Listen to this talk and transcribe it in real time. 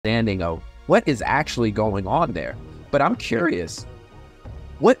understanding of what is actually going on there. But I'm curious,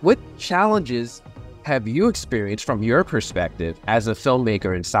 what challenges have you experienced from your perspective as a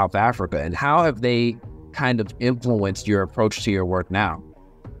filmmaker in South Africa, and how have they kind of influenced your approach to your work now?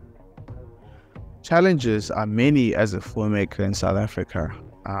 Challenges are many as a filmmaker in South Africa.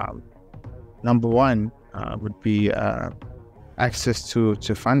 Number one would be access to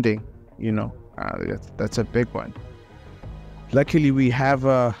funding. That's a big one. Luckily, we have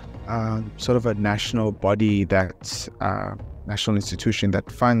a sort of a national body that's national institution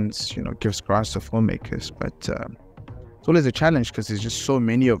that funds, gives grants to filmmakers. But it's always a challenge because there's just so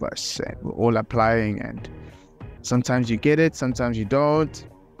many of us, and we're all applying, and sometimes you get it, sometimes you don't.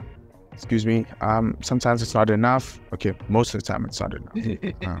 Excuse me. Sometimes it's not enough. Okay, most of the time it's not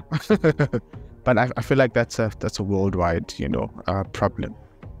enough. But I feel like that's a worldwide, problem.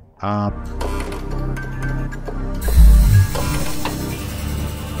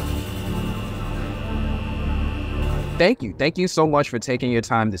 Thank you so much for taking your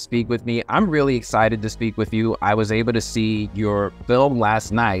time to speak with me. I'm really excited to speak with you. I was able to see your film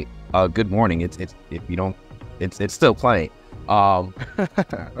last night. Good Mourning. It's if you don't, it's still playing.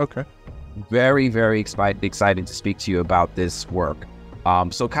 Okay. Very, very excited to speak to you about this work.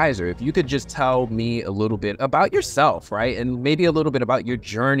 So Kaizer, if you could just tell me a little bit about yourself, right? And maybe a little bit about your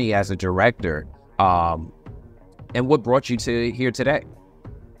journey as a director, and what brought you to here today.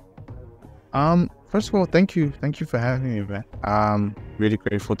 First of all, thank you for having me, man. Really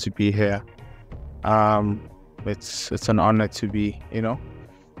grateful to be here. It's an honor to be,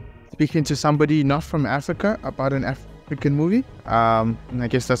 speaking to somebody not from Africa about an African movie. And I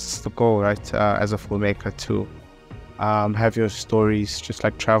guess that's the goal, right? As a filmmaker, to have your stories just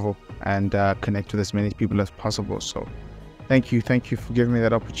like travel and connect with as many people as possible. So thank you for giving me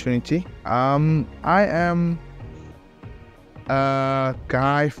that opportunity. I am a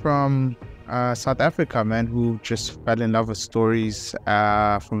guy from South Africa, man, who just fell in love with stories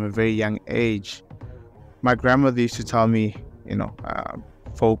from a very young age. My grandmother used to tell me,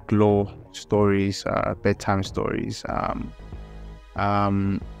 folklore stories, bedtime stories.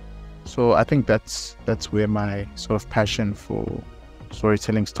 So I think that's where my sort of passion for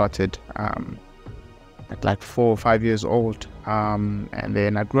storytelling started, at like 4 or 5 years old. And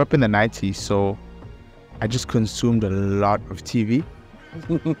then I grew up in the 90s, so I just consumed a lot of TV.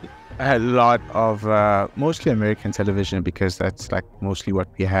 A lot of mostly American television, because that's like mostly what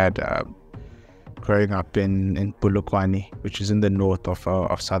we had growing up in Polokwane, which is in the north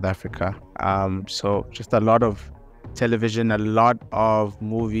of South Africa. So just a lot of television, a lot of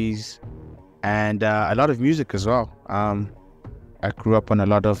movies, and a lot of music as well. I grew up on a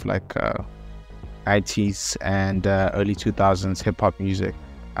lot of like 90s and early 2000s hip-hop music.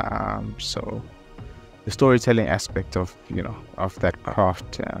 So the storytelling aspect of of that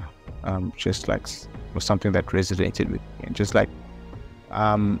craft just like was something that resonated with me. And just like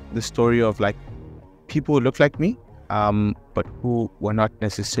the story of like people who look like me, but who were not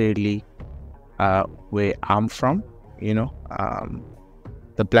necessarily where I'm from,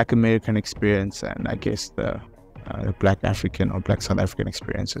 the Black American experience, and I guess the Black African or Black South African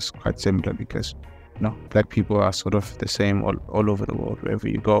experience is quite similar, because Black people are sort of the same all over the world, wherever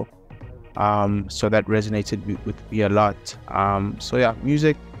you go. So that resonated with me a lot. So yeah,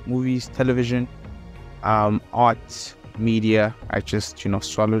 music, movies, television, art, media. I just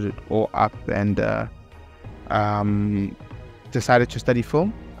swallowed it all up and decided to study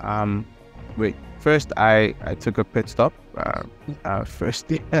film. First I took a pit stop.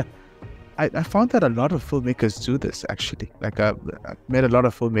 First, yeah, I found that a lot of filmmakers do this, actually. Like I met a lot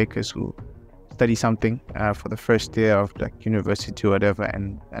of filmmakers who study something for the first year of like university or whatever,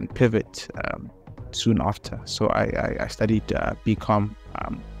 and pivot soon after. So I studied BCom,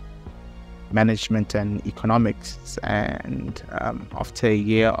 management and economics, and after a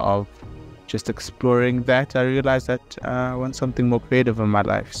year of just exploring that, I realized that I want something more creative in my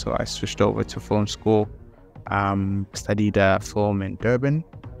life. So I switched over to film school, studied film in Durban.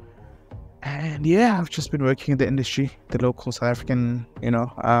 And yeah, I've just been working in the industry, the local South African,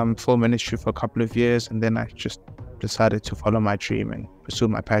 film industry for a couple of years. And then I just decided to follow my dream and pursue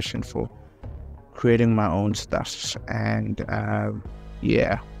my passion for creating my own stuff. And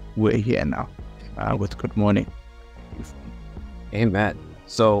yeah, we're here now with Good Mourning. Amen.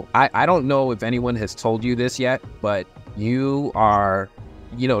 So I don't know if anyone has told you this yet, but you are,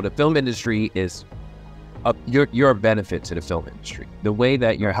 the film industry is you're a benefit to the film industry. The way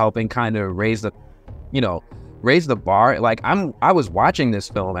that you're helping kind of raise the bar. Like I was watching this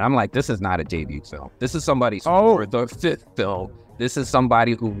film and I'm like, this is not a debut film. This is somebody's fourth or fifth film. This is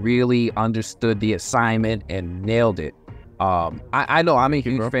somebody who really understood the assignment and nailed it. I know I'm a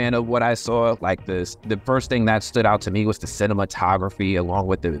huge fan of what I saw. Like the first thing that stood out to me was the cinematography, along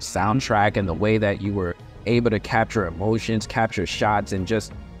with the soundtrack and the way that you were able to capture emotions, capture shots, and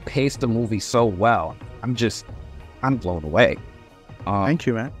just pace the movie so well. I'm blown away. Thank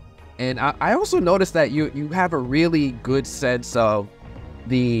you, man. And I also noticed that you have a really good sense of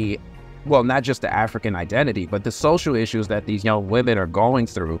well, not just the African identity, but the social issues that these young women are going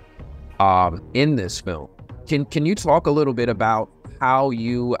through in this film. Can you talk a little bit about how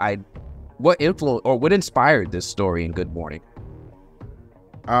what influenced or what inspired this story in Good Mourning?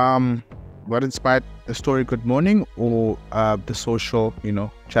 What inspired the story Good Mourning, or the social,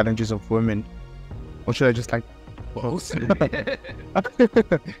 challenges of women? Or should I just like both?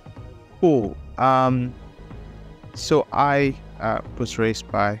 Cool. So I was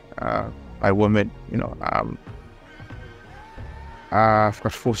raised by women. I've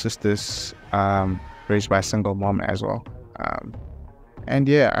got 4 sisters. Raised by a single mom as well. And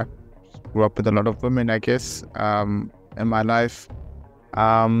yeah, I grew up with a lot of women, I guess, in my life.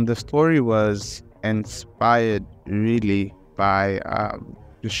 The story was inspired really by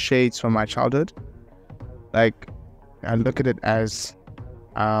the shades from my childhood. Like, I look at it as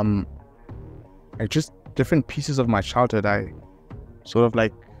just different pieces of my childhood. I sort of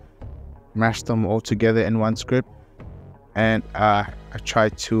like mashed them all together in one script, and I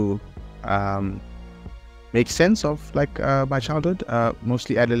tried to make sense of like my childhood,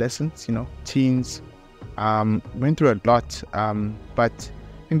 mostly adolescence, teens. Went through a lot, but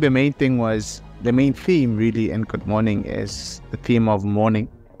I think the main theme really in Good Mourning is the theme of mourning,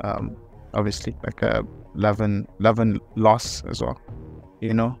 obviously, like love and loss as well,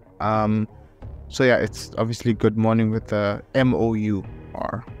 so yeah, it's obviously Good Mourning with the MOURNING.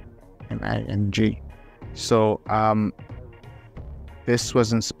 So this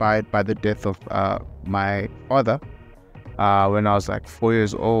was inspired by the death of my father when I was like 4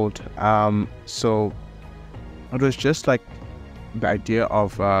 years old. So it was just like the idea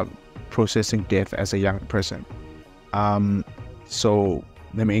of processing death as a young person. So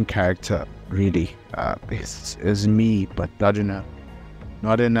the main character really is me, but not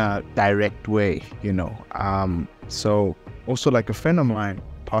in a direct way, So also, like, a friend of mine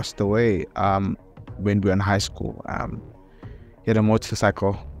passed away when we were in high school. He had a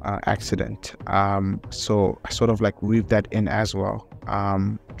motorcycle accident. So I sort of like weave that in as well.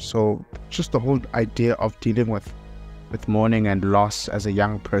 So just the whole idea of dealing with mourning and loss as a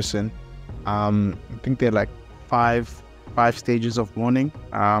young person. I think there are like five stages of mourning.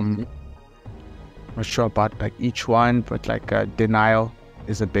 Not sure about like each one, but like denial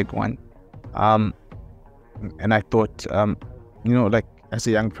is a big one. And I thought, like, as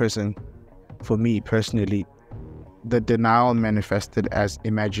a young person, for me personally, the denial manifested as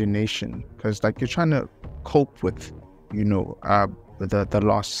imagination, because like you're trying to cope with, the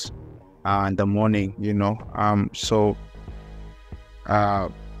loss and the mourning, So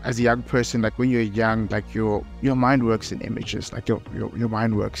as a young person, like when you're young, like your mind works in images, like your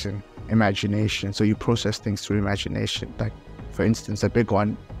mind works in imagination. So you process things through imagination. Like, for instance, a big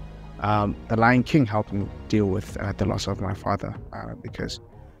one, The Lion King helped me deal with the loss of my father, because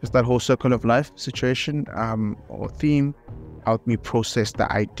just that whole circle of life situation or theme helped me process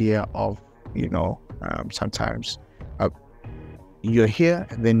the idea of, sometimes you're here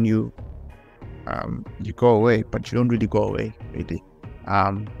and then you go away, but you don't really go away, really.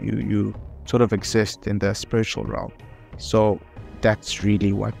 You sort of exist in the spiritual realm. So that's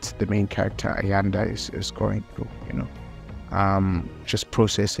really what the main character Ayanda is going through, just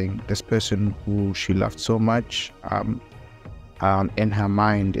processing this person who she loved so much in her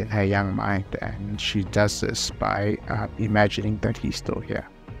mind, in her young mind, and she does this by imagining that he's still here.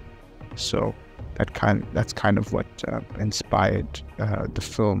 So that's kind of what inspired the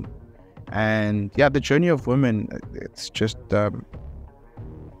film. And yeah, the journey of women, it's just I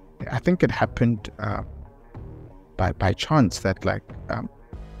think it happened by chance that like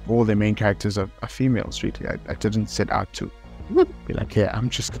all the main characters are females. Really, I didn't set out to be like, yeah, I'm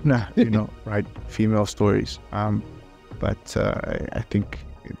just gonna write female stories. But I think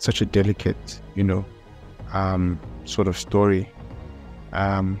it's such a delicate sort of story.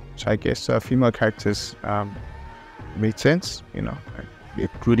 So I guess female characters made sense. It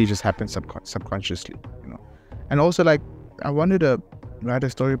really just happened subconsciously. And also, like, I wanted to write a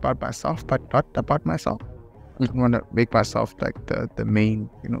story about myself, but not about myself. I don't want to make myself like the main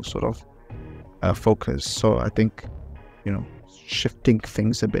sort of focus. So I think shifting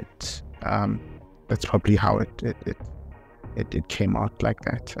things a bit, that's probably how it came out like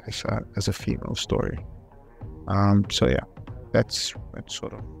that as a female story. So yeah, that's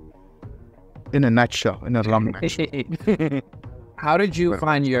sort of in a nutshell, in a long nutshell. How did you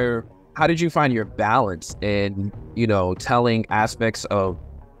find your balance in, telling aspects of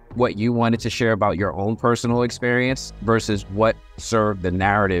what you wanted to share about your own personal experience versus what served the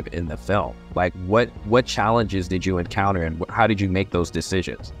narrative in the film? Like what challenges did you encounter, and how did you make those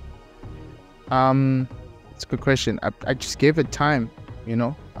decisions? It's a good question. I just gave it time,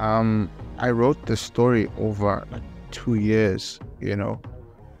 I wrote the story over like 2 years,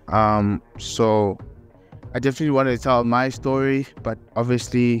 so I definitely wanted to tell my story, but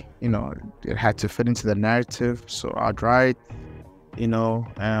obviously, it had to fit into the narrative. So I'd write,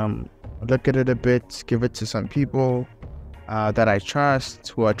 look at it a bit, give it to some people that I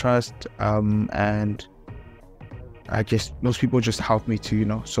trust, and I guess those people just help me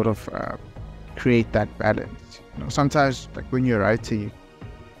to, sort of create that balance. Sometimes, like when you're writing,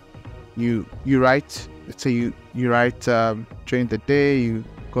 you write. Let's say you write during the day, you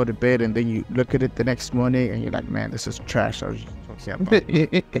go to bed, and then you look at it the next morning, and you're like, man, this is trash. I was just talking about.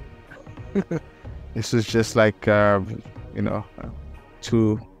 This is just like I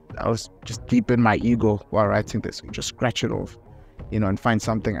was just deep in my ego while writing this. You just scratch it off, and find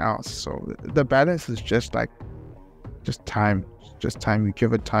something else. So the balance is just time. You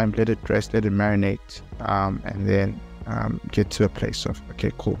give it time, let it rest, let it marinate, and then get to a place of,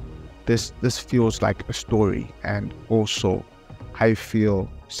 okay, cool. This feels like a story, and also I feel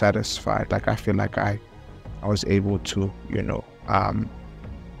satisfied. Like I feel like I was able to,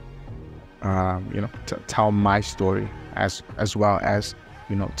 tell my story as well as,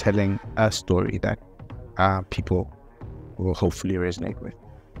 telling a story that people will hopefully resonate with.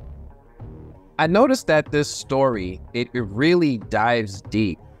 I noticed that this story, it really dives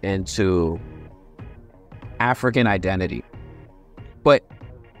deep into African identity. But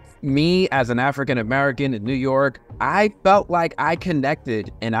me as an African American in New York, I felt like I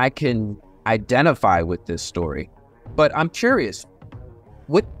connected and I can identify with this story. But I'm curious,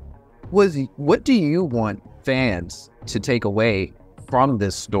 what do you want fans to take away from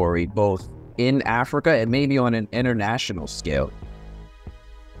this story, both in Africa and maybe on an international scale?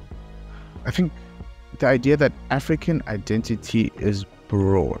 I think the idea that African identity is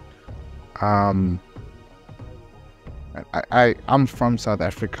broad. I'm from South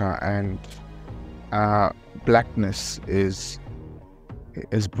Africa, and blackness is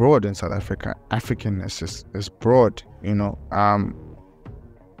broad in South Africa. Africanness is broad,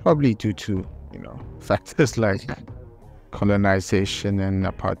 probably due to factors like colonization and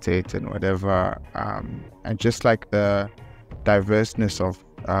apartheid and whatever, and just like the diverseness of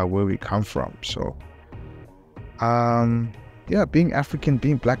where we come from. So being African,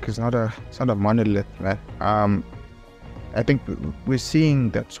 being black is not a monolith, man. I think we're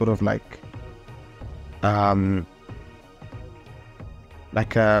seeing that sort of like a,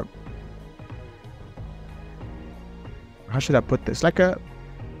 how should I put this?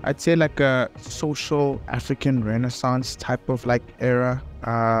 I'd say like a social African Renaissance type of like era.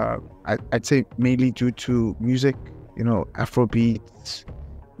 I'd say mainly due to music, Afrobeats,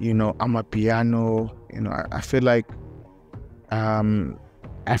 Amapiano. I feel like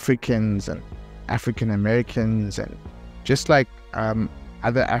Africans and African Americans and just like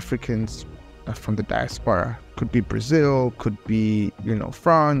other Africans from the diaspora, could be Brazil, could be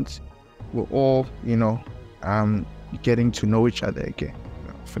France, we're all getting to know each other again.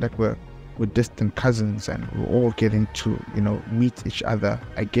 I feel like we're distant cousins, and we're all getting to meet each other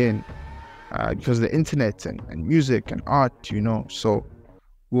again because of the internet and music and art, so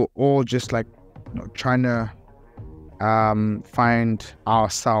we're all just like trying to find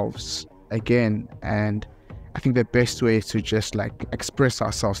ourselves again. And I think the best way is to just like express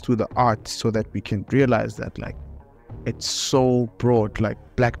ourselves through the art, so that we can realize that like it's so broad. Like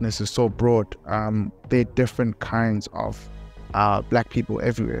blackness is so broad. There are different kinds of black people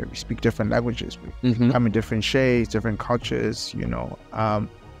everywhere. We speak different languages. We come in different shades, different cultures.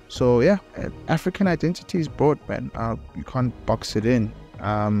 So yeah, African identity is broad, man. You can't box it in.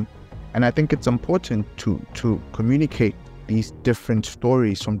 And I think it's important to communicate these different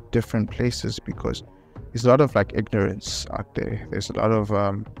stories from different places, because there's a lot of like ignorance out there. There's a lot of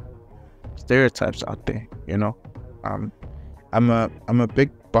stereotypes out there. I'm a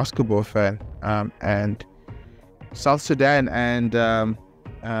big basketball fan, and South Sudan and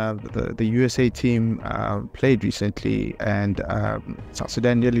the USA team played recently, and South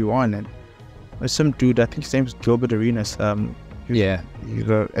Sudan nearly won. And there's some dude, I think his name's Gilbert Arenas. He's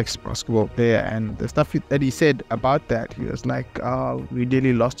an ex-basketball player, and the stuff that he said about that, he was like, "Oh, we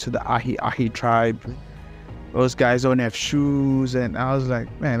nearly lost to the Ahi tribe. Those guys don't have shoes." And I was like,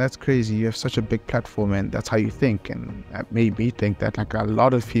 man, that's crazy. You have such a big platform, and that's how you think. And that made me think that like a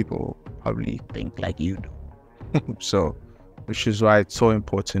lot of people probably think like you do. So, which is why it's so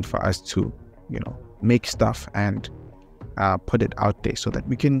important for us to, make stuff and put it out there so that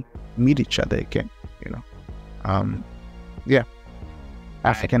we can meet each other again, yeah.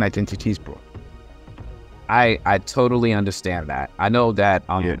 African identities, bro. I totally understand that. I know that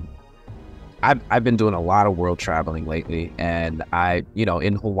I've been doing a lot of world traveling lately, and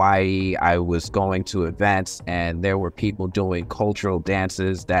in Hawaii, I was going to events and there were people doing cultural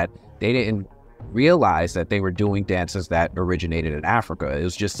dances that they didn't realize that they were doing dances that originated in Africa. It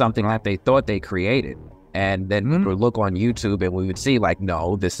was just something that they thought they created. And then we would look on YouTube and we would see like,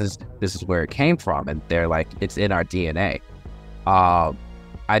 no, this is where it came from. And they're like, it's in our DNA.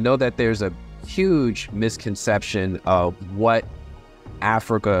 I know that there's a huge misconception of what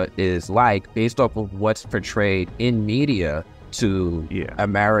Africa is like based off of what's portrayed in media to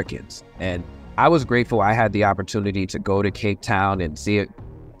Americans. And I was grateful I had the opportunity to go to Cape Town and see it,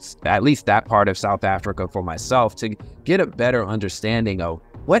 at least that part of South Africa for myself, to get a better understanding of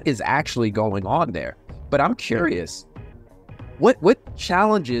what is actually going on there. But I'm curious, what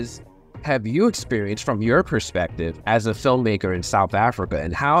challenges have you experienced from your perspective as a filmmaker in South Africa,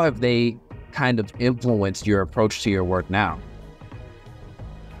 and how have they kind of influenced your approach to your work now?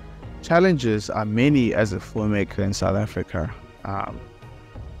 Challenges are many as a filmmaker in South Africa.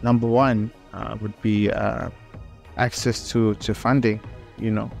 Number one would be access to funding.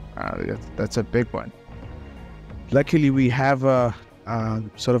 That's a big one. Luckily, we have a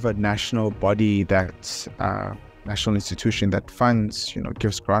sort of a national body that's national institution that funds,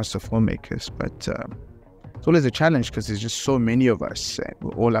 gives grants to filmmakers. But it's always a challenge because there's just so many of us and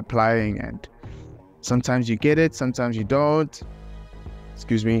we're all applying, and sometimes you get it, sometimes you don't.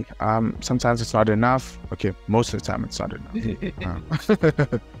 Excuse me. Sometimes it's not enough. Okay, most of the time it's not enough.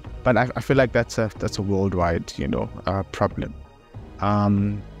 But I feel like that's a worldwide, problem. I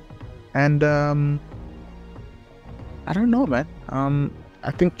don't know, man.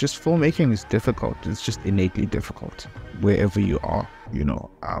 I think just filmmaking is difficult. It's just innately difficult wherever you are,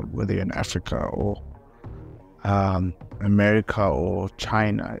 whether you're in Africa or America or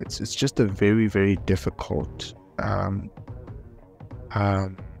China. It's just a very, very difficult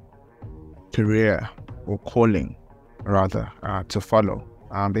career or calling, rather, to follow.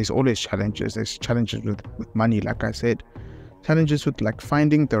 There's always challenges. There's challenges with money, like I said. Challenges with like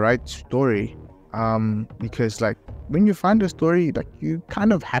finding the right story. Because like when you find a story, like you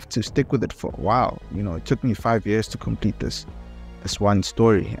kind of have to stick with it for a while. It took me 5 years to complete this one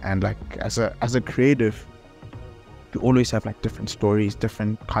story. And like as a creative, you always have like different stories,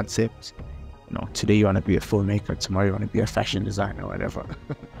 different concepts. Today you want to be a filmmaker, tomorrow you want to be a fashion designer, whatever.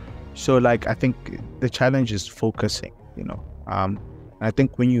 So like I think the challenge is focusing, and I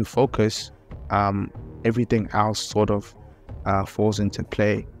think when you focus, everything else sort of falls into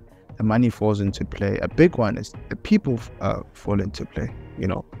play. The money falls into play. A big one is the people fall into play.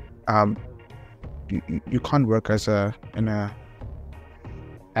 You can't work as an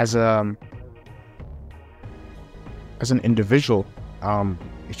individual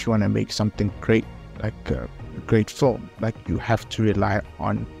if you want to make something great, like a great film. Like you have to rely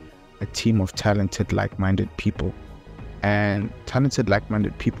on a team of talented, like-minded people, and talented,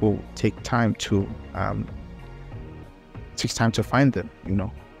 like-minded people take time to find them.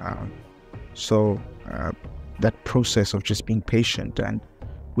 So that process of just being patient and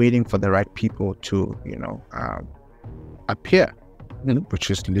waiting for the right people to, appear,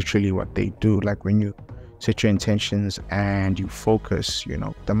 which is literally what they do. Like when you set your intentions and you focus,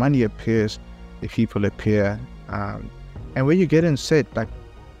 the money appears, the people appear. And when you get in set, like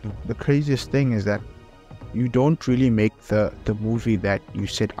the craziest thing is that you don't really make the movie that you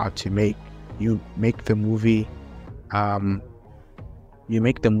set out to make. You make the movie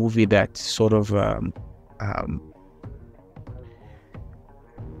that sort of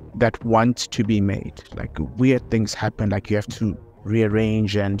that wants to be made. Like weird things happen, like you have to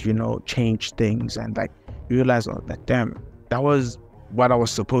rearrange and change things, and like you realize, oh, that was what I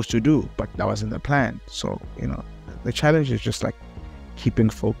was supposed to do, but that wasn't the plan. So the challenge is just like keeping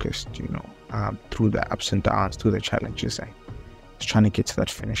focused, through the ups and downs, through the challenges, and just trying to get to that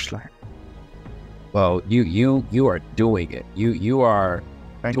finish line. Well, you are doing it. You are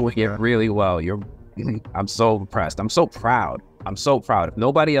doing it really well. I'm so impressed. I'm so proud. If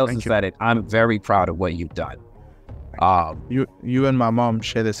nobody else has said it, I'm very proud of what you've done. You and my mom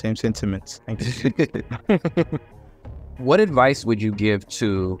share the same sentiments. Thank you. What advice would you give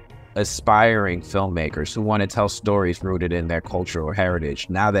to aspiring filmmakers who want to tell stories rooted in their cultural heritage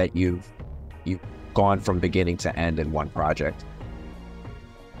now that you've gone from beginning to end in one project?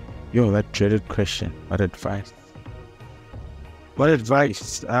 Yo, that dreaded question. What advice? What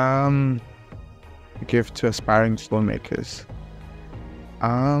advice to give to aspiring filmmakers?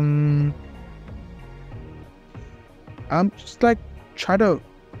 Just like try to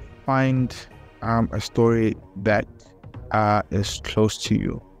find a story that is close to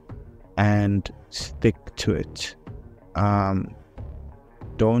you and stick to it.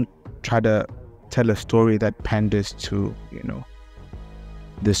 Don't try to tell a story that panders to,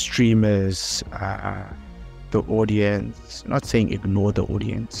 the streamers, the audience. Not saying ignore the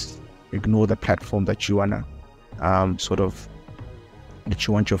audience, ignore the platform that you wanna that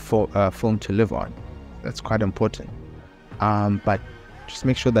you want your film to live on. That's quite important. But just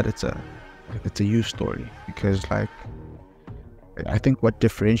make sure that it's a you story, because like I think what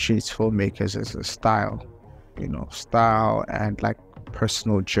differentiates filmmakers is a style, style and like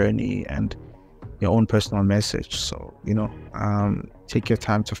personal journey and your own personal message. So take your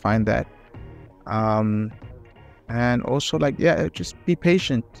time to find that, and also just be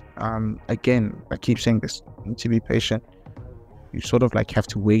patient. Again, I keep saying this, you need to be patient. You sort of like have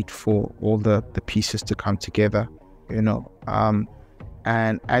to wait for all the pieces to come together,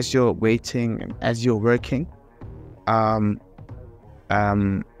 and as you're waiting and as you're working, the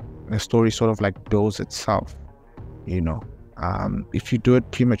story sort of like builds itself. If you do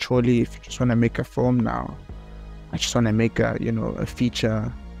it prematurely, if you just want to make a film now, I just want to make a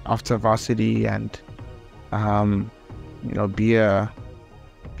feature after varsity and be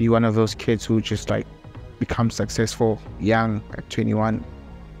one of those kids who just like become successful young at 21.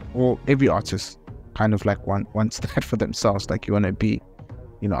 Or every artist kind of like wants that for themselves, like you want to be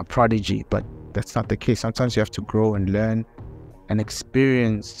a prodigy, but that's not the case. Sometimes you have to grow and learn and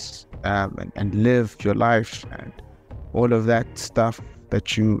experience and live your life, and all of that stuff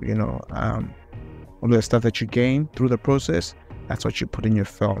that all the stuff that you gain through the process, that's what you put in your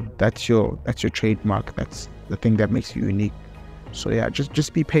film. That's your trademark. That's the thing that makes you unique. So yeah,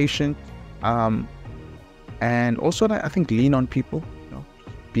 just be patient, and also I think lean on people.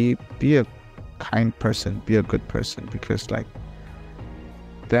 Be a kind person, be a good person, because like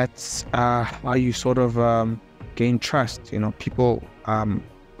that's how you sort of gain trust. People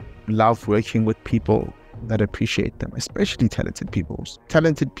love working with people that appreciate them, especially talented people.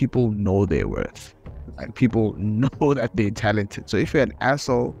 Talented people know their worth, and people know that they're talented. So if you're an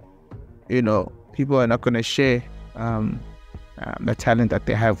asshole, people are not going to share the talent that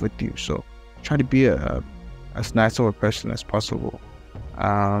they have with you. So try to be as nice of a person as possible,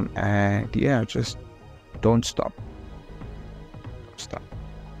 and yeah, just don't stop.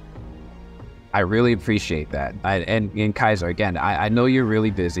 I really appreciate that. And Kaizer, again, I know you're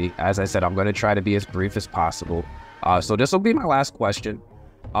really busy. As I said, I'm going to try to be as brief as possible. So this will be my last question.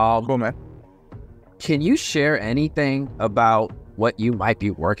 Cool, man. Can you share anything about what you might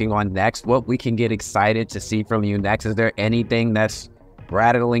be working on next? What we can get excited to see from you next? Is there anything that's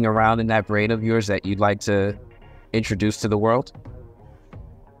rattling around in that brain of yours that you'd like to introduce to the world?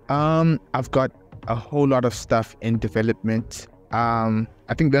 I've got a whole lot of stuff in development. I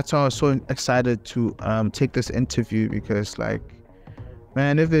think that's why I was so excited to take this interview, because like,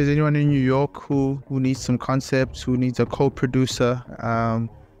 man, if there's anyone in New York who needs some concepts, who needs a co-producer,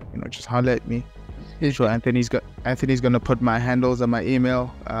 just holler at me. Sure, Anthony's gonna put my handles and my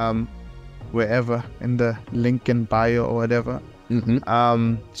email wherever in the link in bio or whatever.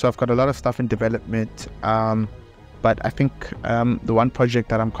 So I've got a lot of stuff in development, but I think the one project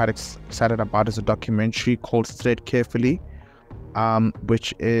that I'm quite excited about is a documentary called Thread Carefully,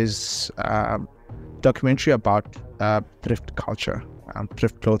 which is a documentary about thrift culture,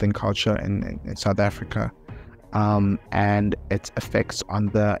 thrift clothing culture in South Africa, and its effects on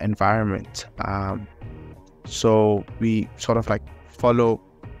the environment. So we sort of like follow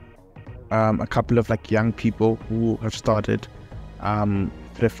a couple of like young people who have started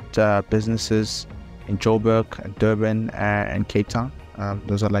thrift businesses in Joburg, Durban, and Cape Town.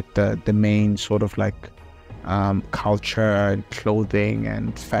 Those are like the main sort of like culture and clothing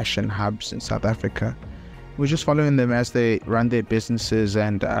and fashion hubs in South Africa. We're just following them as they run their businesses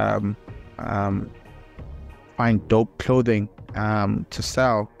and find dope clothing to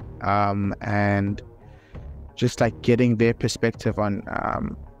sell, and just like getting their perspective on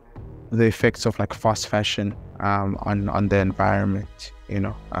the effects of like fast fashion on the environment,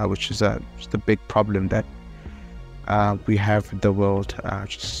 which is just a big problem that we have in the world,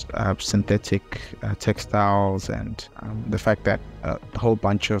 just synthetic textiles, and the fact that a whole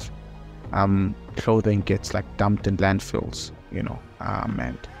bunch of clothing gets like dumped in landfills,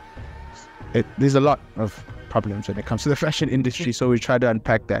 and there's a lot of problems when it comes to the fashion industry. So we try to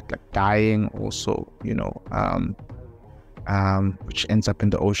unpack that, like dyeing also, which ends up in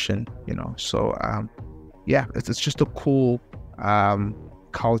the ocean, so yeah, it's just a cool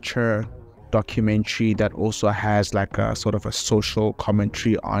culture documentary that also has like a sort of a social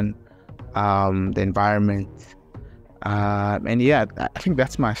commentary on the environment. And yeah, I think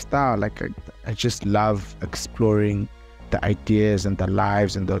that's my style. Like I just love exploring the ideas and the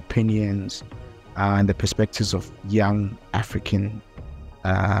lives and the opinions and the perspectives of young African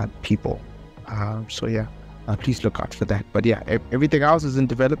people. So yeah, please look out for that. But yeah, everything else is in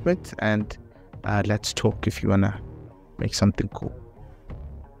development, and let's talk if you wanna make something cool.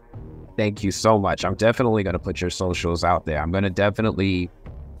 Thank you so much. I'm definitely going to put your socials out there. I'm going to definitely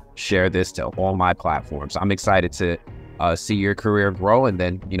share this to all my platforms. I'm excited to see your career grow, and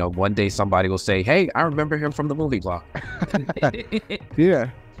then, you know, one day somebody will say, hey, I remember him from the movie blog. Yeah,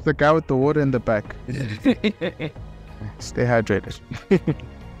 the guy with the water in the back. Stay hydrated.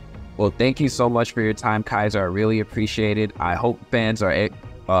 Well, thank you so much for your time, Kaizer. I really appreciate it. I hope fans are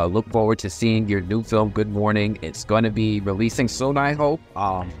look forward to seeing your new film, Good Mourning. It's going to be releasing soon, I hope.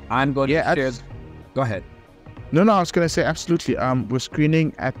 I'm going to share... Go ahead. No, I was going to say absolutely. We're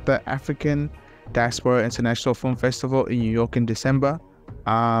screening at the African Diaspora International Film Festival in New York in December.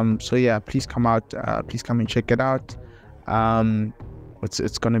 So yeah, please come out. Please come and check it out.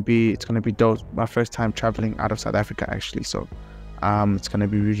 It's gonna be dope. My first time traveling out of South Africa, actually. So it's gonna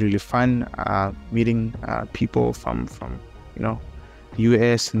be really, really fun. Meeting people from you know, the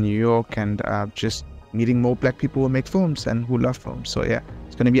US and New York, and just meeting more Black people who make films and who love films. So yeah,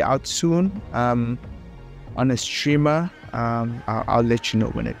 it's gonna be out soon on a streamer. I'll let you know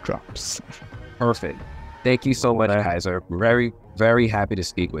when it drops. Perfect. Thank you so much, Kaizer. Very, very happy to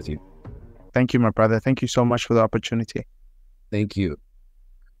speak with you. Thank you, my brother. Thank you so much for the opportunity. Thank you.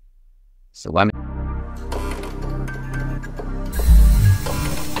 So let me...